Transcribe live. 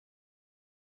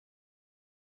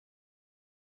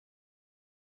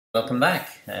Welcome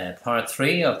back, part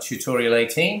 3 of tutorial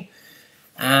 18,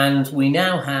 and we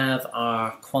now have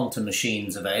our Quanta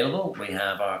machines available. We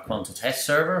have our Quanta test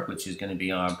server, which is going to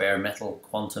be our bare metal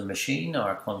Quanta machine,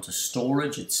 our Quanta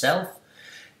storage itself,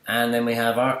 and then we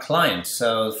have our client.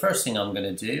 So the first thing I'm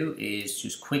going to do is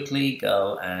just quickly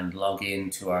go and log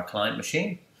into our client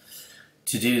machine.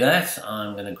 To do that,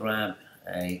 I'm going to grab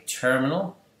a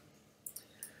terminal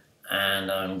and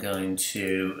I'm going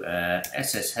to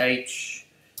SSH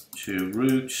to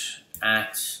root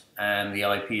at and the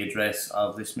IP address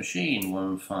of this machine,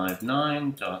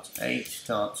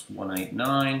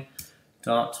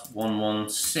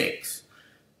 159.8.189.116.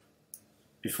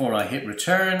 Before I hit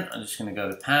return, I'm just going to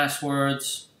go to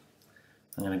passwords.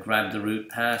 I'm going to grab the root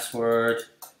password.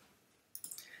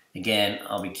 Again,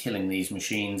 I'll be killing these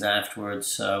machines afterwards,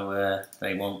 so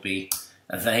they won't be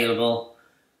available.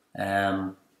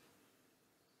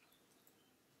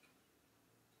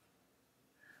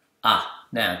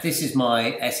 Now this is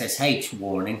my SSH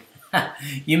warning.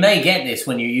 You may get this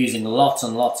when you're using lots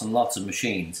and lots and lots of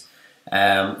machines.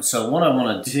 So what I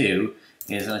want to do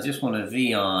is I just want to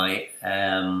vi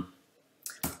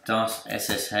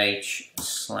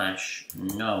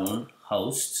 .ssh/known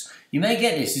hosts. You may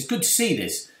get this. It's good to see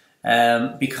this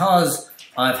because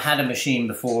I've had a machine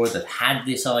before that had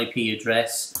this IP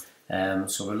address.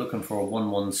 So we're looking for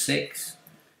 116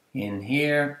 in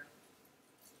here.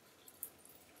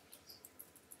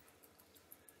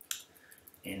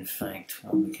 In fact,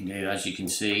 what we can do, as you can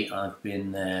see, I've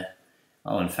been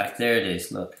oh, in fact, there it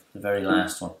is. Look, the very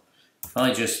last one. If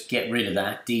I just get rid of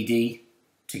that, DD,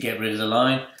 to get rid of the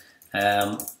line.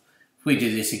 If we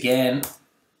do this again,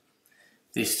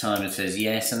 this time it says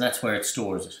yes, and that's where it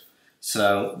stores it.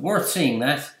 So, worth seeing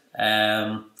that.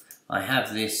 I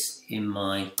have this in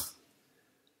my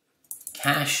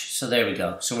cache, so there we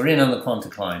go. So we're in on the Quanta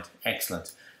client.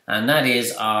 Excellent. And that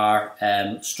is our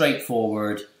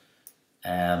straightforward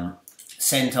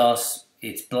CentOS.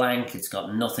 It's blank, it's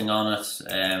got nothing on it.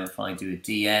 If I do a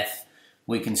DF,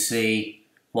 we can see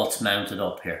what's mounted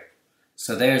up here.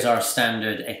 So there's our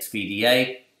standard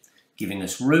XVDA giving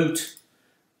us root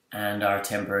and our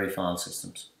temporary file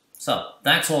systems. So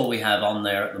that's all we have on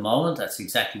there at the moment. That's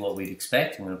exactly what we'd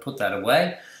expect. I'm going to put that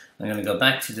away. I'm going to go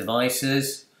back to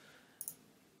devices.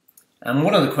 And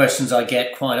one of the questions I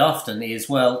get quite often is,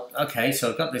 well, okay,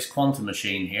 so I've got this Quanta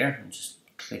machine here. And just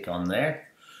click on there.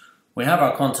 We have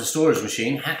our Quanta storage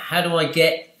machine. How do I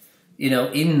get,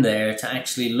 in there to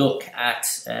actually look at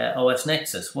OS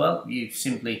Nexus? Well, you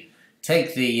simply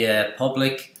take the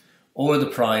public or the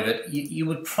private. You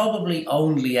would probably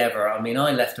only ever,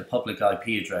 I left a public IP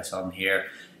address on here.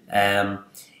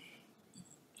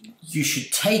 You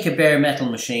should take a bare metal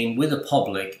machine with a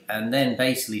public and then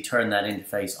basically turn that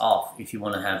interface off if you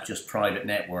want to have just private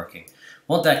networking.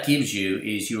 What that gives you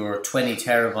is your 20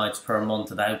 terabytes per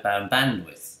month of outbound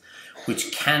bandwidth,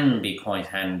 which can be quite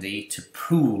handy to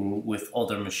pool with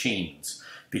other machines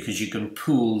because you can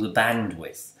pool the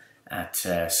bandwidth at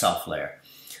SoftLayer.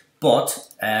 But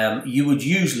you would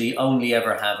usually only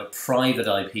ever have a private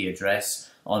IP address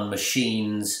on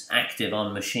machines, active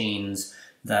on machines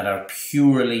that are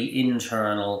purely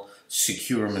internal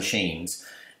secure machines.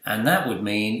 And that would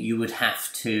mean you would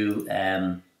have to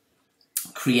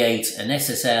create an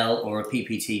SSL or a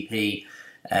PPTP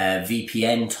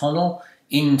VPN tunnel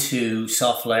into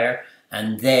SoftLayer,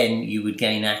 and then you would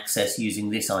gain access using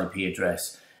this IP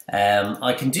address.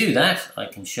 I can do that. I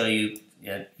can show you.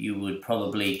 You would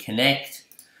probably connect,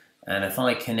 and if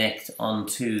I connect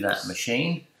onto that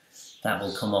machine, that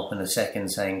will come up in a second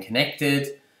saying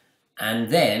connected, and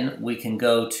then we can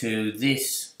go to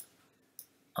this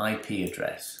IP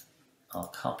address. I'll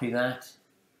copy that.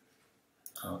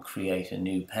 I'll create a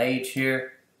new page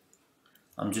here.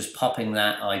 I'm just popping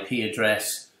that IP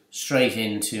address straight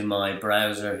into my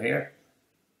browser here.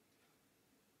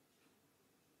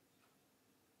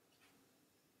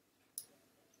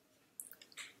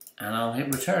 And I'll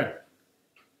hit return.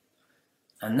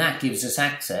 And that gives us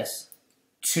access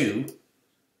to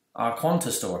our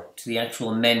QuantaStor, to the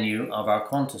actual menu of our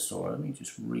QuantaStor. Let me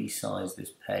just resize this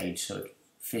page so it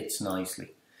fits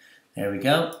nicely. There we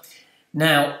go.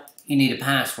 Now, you need a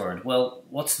password. Well,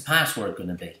 what's the password going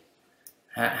to be?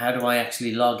 How do I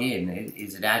actually log in?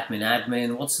 Is it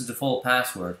admin? What's the default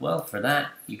password? Well, for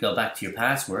that, you go back to your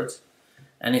passwords,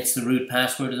 and it's the root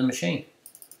password of the machine.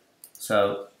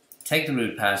 So, take the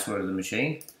root password of the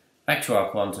machine, back to our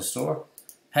QuantaStor,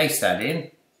 paste that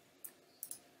in,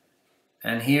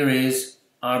 and here is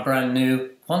our brand new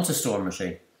QuantaStor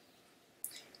machine.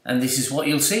 And this is what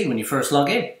you'll see when you first log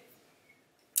in.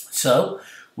 So,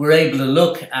 we're able to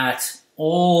look at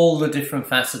all the different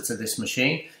facets of this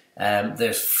machine.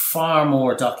 There's far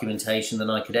more documentation than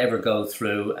I could ever go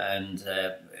through, and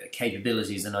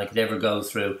capabilities than I could ever go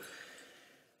through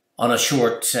on a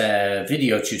short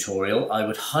video tutorial. I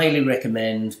would highly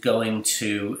recommend going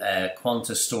to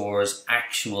QuantaStor's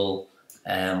actual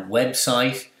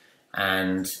website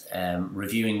and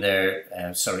reviewing their,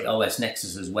 OS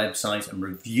Nexus's website, and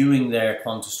reviewing their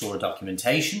QuantaStor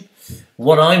documentation.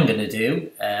 What I'm going to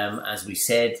do, as we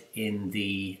said in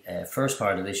the first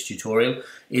part of this tutorial,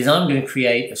 is I'm going to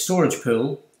create a storage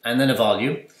pool and then a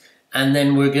volume, and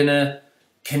then we're going to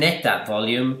connect that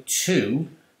volume to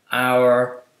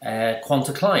our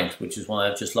Quanta client, which is why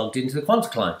I've just logged into the Quanta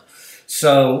client.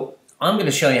 So I'm going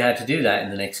to show you how to do that in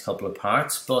the next couple of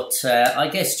parts, but I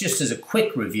guess just as a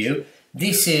quick review,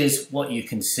 this is what you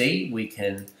can see. We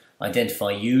can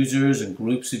identify users and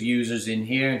groups of users in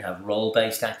here and have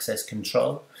role-based access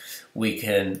control. We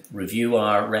can review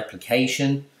our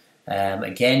replication.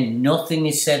 Again, nothing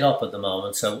is set up at the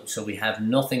moment, so we have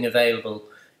nothing available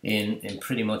in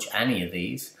pretty much any of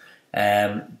these.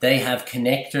 They have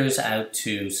connectors out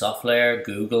to SoftLayer,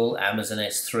 Google, Amazon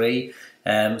S3,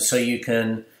 so you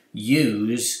can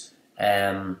use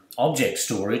object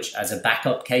storage as a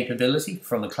backup capability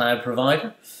from a cloud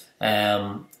provider,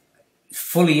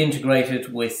 fully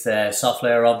integrated with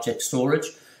SoftLayer object storage.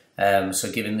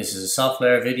 So given this is a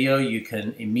SoftLayer video, you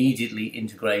can immediately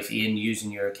integrate in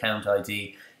using your account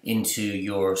ID into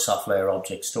your SoftLayer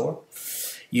object store.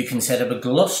 You can set up a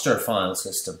Gluster file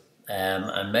system,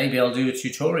 and maybe I'll do a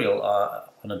tutorial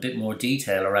on a bit more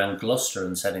detail around Gluster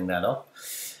and setting that up.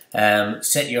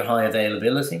 Set your high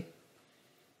availability,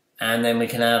 and then we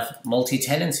can have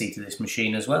multi-tenancy to this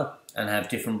machine as well, and have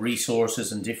different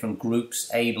resources and different groups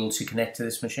able to connect to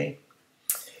this machine.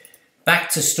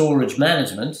 Back to storage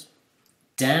management,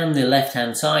 down the left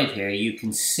hand side here you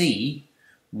can see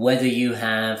whether you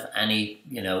have any,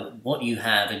 what you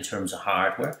have in terms of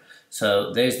hardware.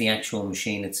 So there's the actual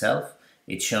machine itself.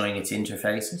 It's showing its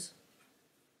interfaces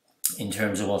in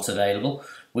terms of what's available.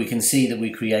 We can see that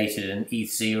we created an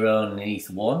ETH0 and an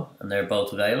ETH1, and they're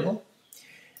both available.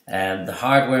 The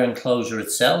hardware enclosure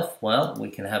itself, well, we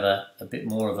can have a bit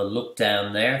more of a look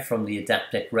down there from the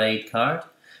Adaptec RAID card.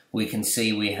 We can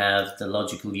see we have the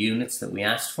logical units that we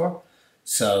asked for.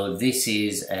 So this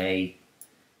is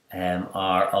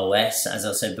our OS. As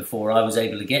I said before, I was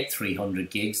able to get 300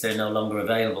 gigs. They're no longer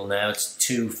available now. It's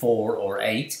 2, 4, or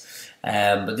 8.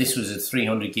 But this was a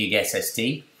 300 gig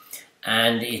SSD.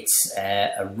 And it's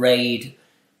a RAID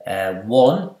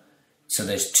 1, so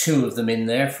there's 2 of them in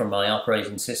there from my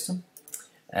operating system.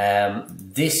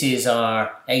 This is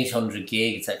our 800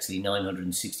 gig, it's actually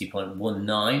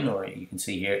 960.19, or you can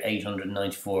see here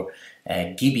 894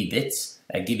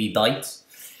 gigabytes.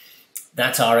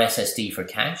 That's our SSD for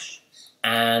cache,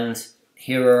 and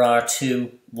here are our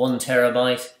 2 1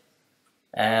 terabyte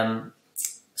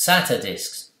SATA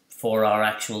disks for our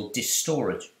actual disk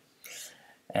storage.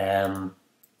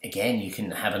 Again, you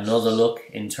can have another look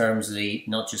in terms of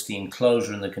not just the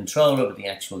enclosure and the controller, but the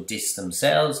actual disks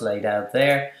themselves laid out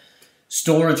there.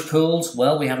 Storage pools,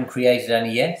 well, we haven't created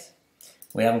any yet.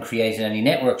 We haven't created any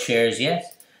network shares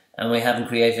yet, and we haven't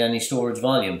created any storage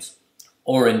volumes,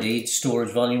 or indeed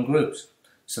storage volume groups.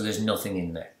 So there's nothing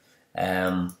in there.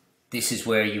 This is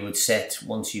where you would set,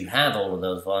 once you have all of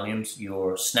those volumes,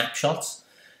 your snapshots,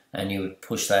 and you would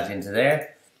push that into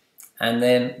there. And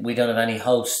then we don't have any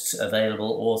hosts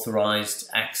available, authorized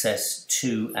access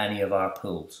to any of our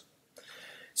pools.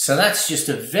 So that's just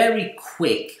a very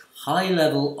quick,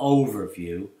 high-level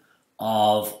overview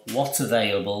of what's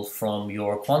available from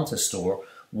your QuantaStor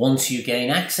once you gain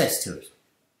access to it.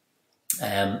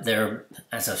 There are,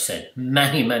 as I've said,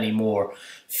 many, many more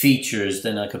features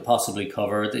than I could possibly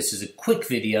cover. This is a quick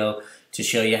video to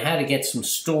show you how to get some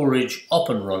storage up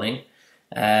and running,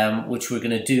 which we're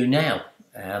going to do now.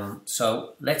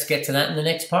 So let's get to that in the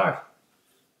next part.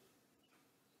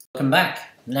 Welcome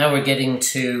back. Now we're getting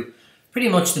to pretty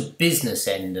much the business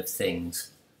end of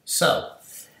things. So,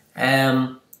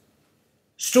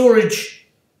 storage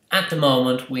at the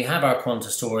moment, we have our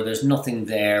QuantaStor. There's nothing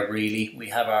there really. We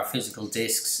have our physical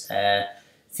disks. I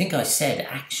think I said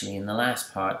actually in the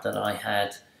last part that I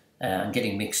had, I'm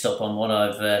getting mixed up on what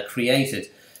I've created.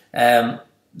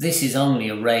 This is only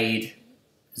a RAID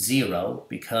 0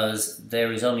 because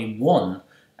there is only 1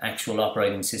 actual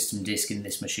operating system disk in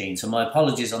this machine. So my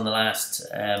apologies on the last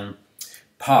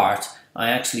part. I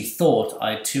actually thought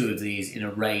I had 2 of these in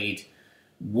a RAID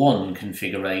 1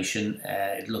 configuration.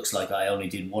 It looks like I only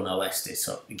did 1 OS disk,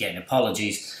 so again,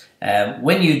 apologies.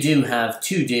 When you do have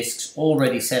 2 disks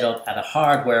already set up at a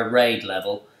hardware RAID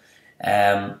level,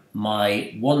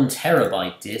 my 1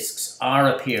 terabyte disks are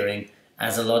appearing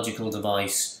as a logical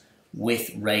device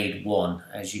with RAID 1,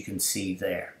 as you can see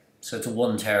there. So it's a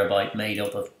 1 terabyte made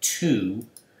up of two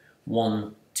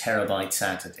 1 terabyte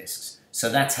SATA disks. So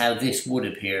that's how this would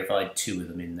appear if I had two of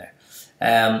them in there.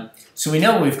 So we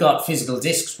know we've got physical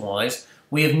disks wise.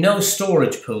 We have no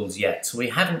storage pools yet, so we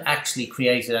haven't actually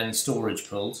created any storage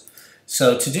pools.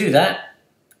 So to do that,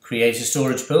 create a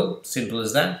storage pool, simple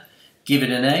as that. Give it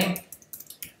a name,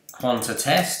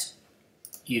 QuantaTest.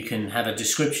 You can have a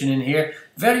description in here.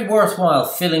 Very worthwhile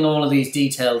filling all of these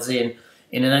details in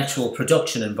an actual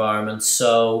production environment,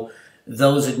 so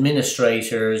those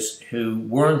administrators who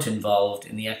weren't involved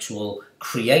in the actual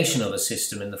creation of a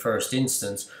system in the first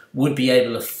instance would be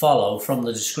able to follow from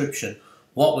the description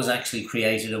what was actually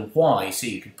created and why. So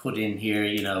you could put in here,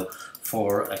 you know,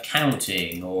 for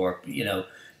accounting or, you know,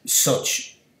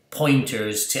 such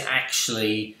pointers to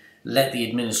actually let the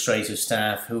administrative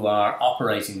staff who are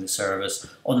operating the service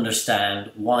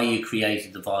understand why you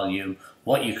created the volume,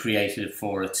 what you created it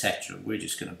for, etc. We're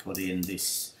just going to put in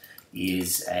this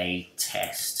is a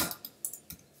test.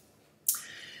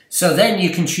 So then you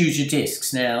can choose your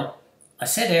disks. Now, I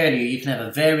said earlier you can have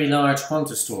a very large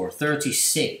QuantaStor,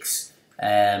 36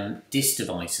 disk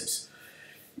devices.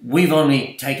 We've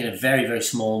only taken a very, very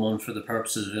small one for the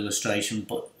purposes of illustration,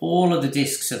 but all of the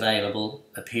disks available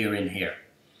appear in here.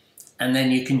 And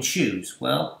then you can choose.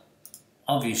 Well,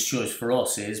 obvious choice for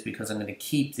us is, because I'm going to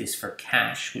keep this for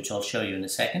cache, which I'll show you in a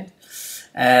second.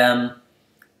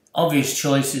 Obvious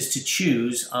choice is to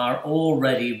choose our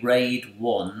already RAID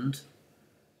 1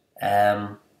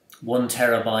 1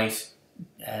 terabyte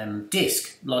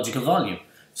disk, logical volume.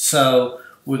 So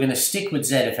we're going to stick with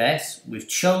ZFS. We've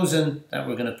chosen that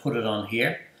we're going to put it on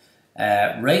here.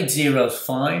 RAID 0 is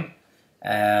fine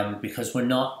because we're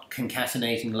not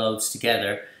concatenating loads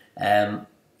together.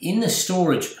 In the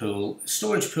storage pool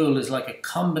is like a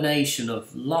combination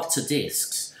of lots of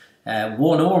disks,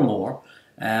 one or more,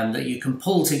 that you can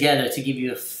pull together to give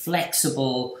you a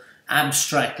flexible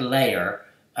abstract layer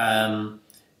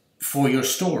for your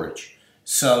storage.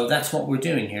 So that's what we're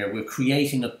doing here. We're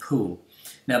creating a pool.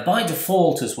 Now by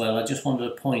default as well, I just wanted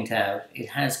to point out, it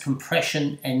has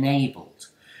compression enabled.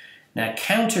 Now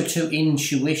counter to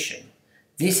intuition,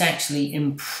 this actually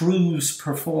improves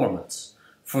performance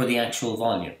for the actual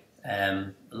volume.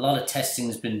 A lot of testing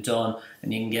has been done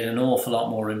and you can get an awful lot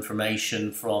more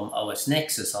information from OS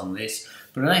Nexus on this,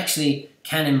 but it actually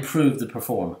can improve the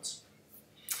performance.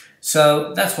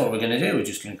 So that's what we're going to do. We're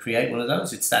just going to create one of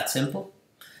those. It's that simple.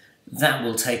 That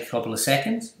will take a couple of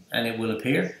seconds and it will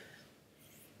appear.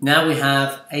 Now we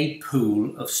have a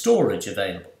pool of storage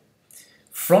available.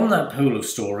 From that pool of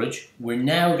storage, we're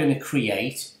now going to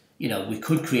create, you know, we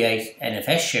could create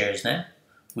NFS shares now.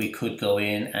 We could go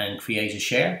in and create a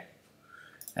share.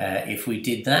 If we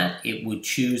did that, it would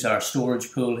choose our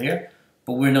storage pool here,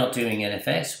 but we're not doing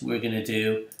NFS. We're going to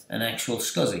do an actual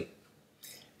SCSI.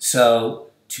 So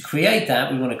to create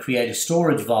that, we want to create a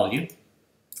storage volume,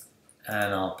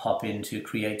 and I'll pop into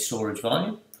create storage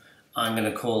volume. I'm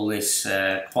going to call this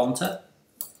Quanta.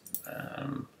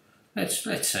 Let's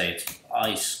say it's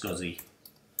iSCSI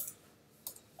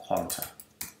Quanta.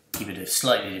 Give it a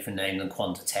slightly different name than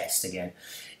QuantaTest again.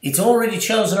 It's already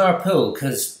chosen our pool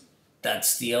because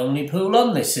that's the only pool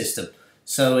on this system.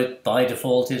 So it, by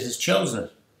default, it has chosen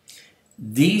it.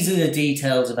 These are the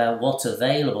details about what's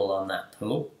available on that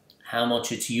pool, how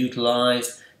much it's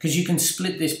utilized, because you can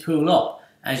split this pool up,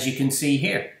 as you can see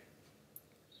here.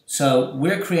 So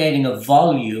we're creating a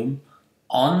volume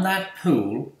on that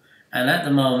pool, and at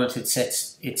the moment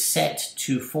it's set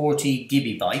to 40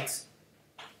 gigabytes.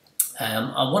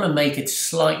 I want to make it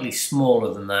slightly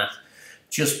smaller than that,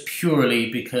 just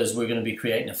purely because we're going to be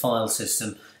creating a file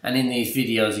system, and in these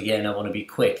videos again I want to be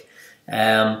quick.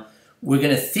 We're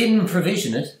going to thin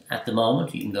provision it at the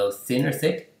moment. You can go thin or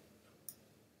thick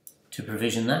to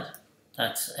provision that.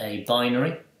 That's a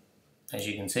binary, as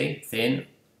you can see, thin,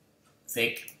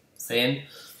 thick, thin.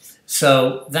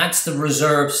 So that's the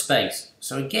reserve space.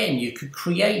 So again, you could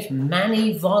create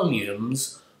many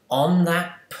volumes on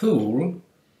that pool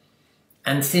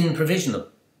and thin provision them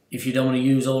if you don't want to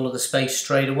use all of the space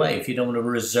straight away, if you don't want to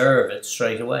reserve it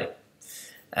straight away.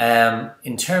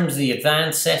 In terms of the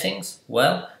advanced settings,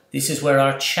 well, this is where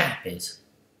our chap is.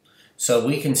 So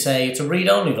we can say it's a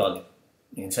read-only volume.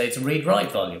 You can say it's a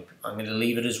read-write volume. I'm going to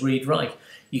leave it as read-write.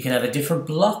 You can have a different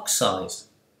block size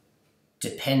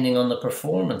depending on the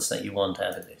performance that you want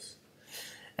out of this.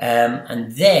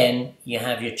 And then you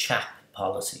have your chap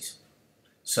policies.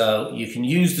 So you can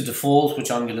use the default,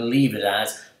 which I'm going to leave it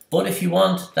as, but if you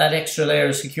want that extra layer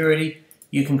of security,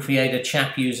 you can create a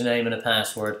chap username and a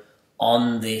password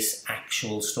on this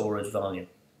actual storage volume.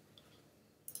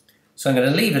 So I'm going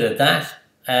to leave it at that.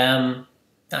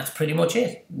 that's pretty much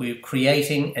it. We're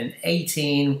creating an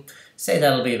 18, say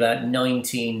that'll be about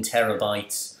 19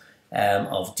 terabytes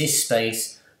of disk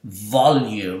space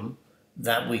volume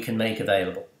that we can make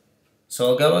available. So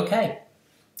I'll go OK.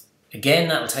 Again,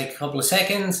 that'll take a couple of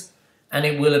seconds and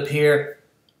it will appear,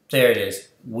 there it is,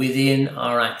 within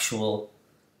our actual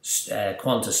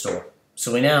QuantaStor.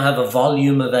 So we now have a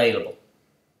volume available.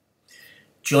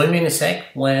 Join me in a sec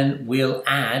when we'll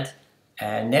add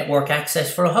network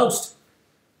access for a host.